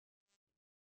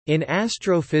In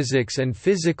astrophysics and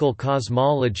physical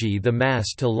cosmology, the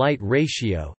mass-to-light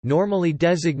ratio, normally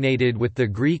designated with the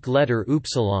Greek letter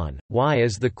upsilon, y,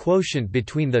 is the quotient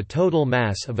between the total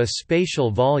mass of a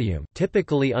spatial volume,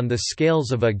 typically on the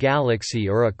scales of a galaxy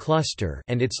or a cluster,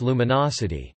 and its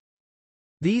luminosity.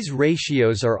 These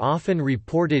ratios are often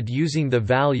reported using the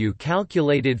value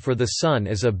calculated for the Sun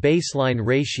as a baseline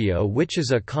ratio, which is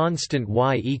a constant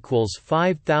y equals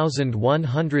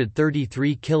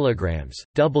 5133 kg,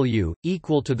 W,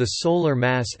 equal to the solar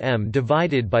mass m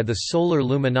divided by the solar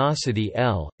luminosity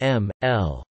L, m,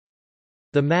 L.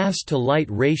 The mass-to-light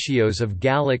ratios of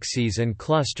galaxies and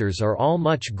clusters are all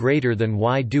much greater than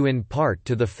y, due in part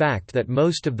to the fact that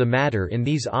most of the matter in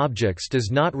these objects does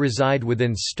not reside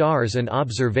within stars, and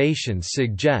observations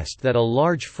suggest that a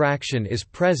large fraction is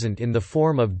present in the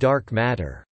form of dark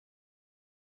matter.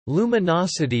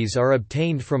 Luminosities are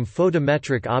obtained from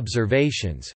photometric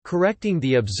observations, correcting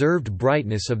the observed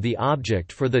brightness of the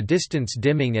object for the distance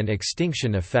dimming and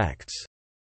extinction effects.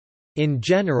 In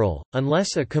general,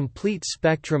 unless a complete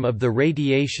spectrum of the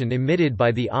radiation emitted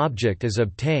by the object is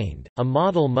obtained, a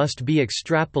model must be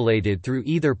extrapolated through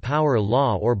either power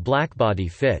law or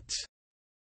blackbody fits.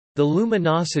 The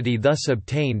luminosity thus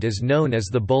obtained is known as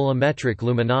the bolometric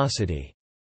luminosity.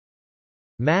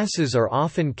 Masses are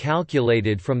often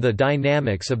calculated from the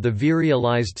dynamics of the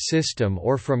virialized system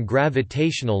or from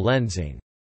gravitational lensing.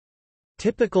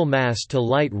 Typical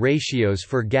mass-to-light ratios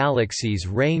for galaxies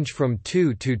range from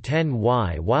 2 to 10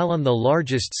 y, while on the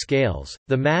largest scales,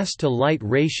 the mass-to-light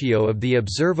ratio of the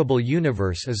observable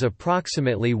universe is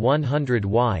approximately 100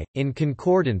 y, in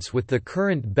concordance with the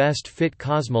current best-fit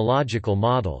cosmological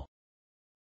model.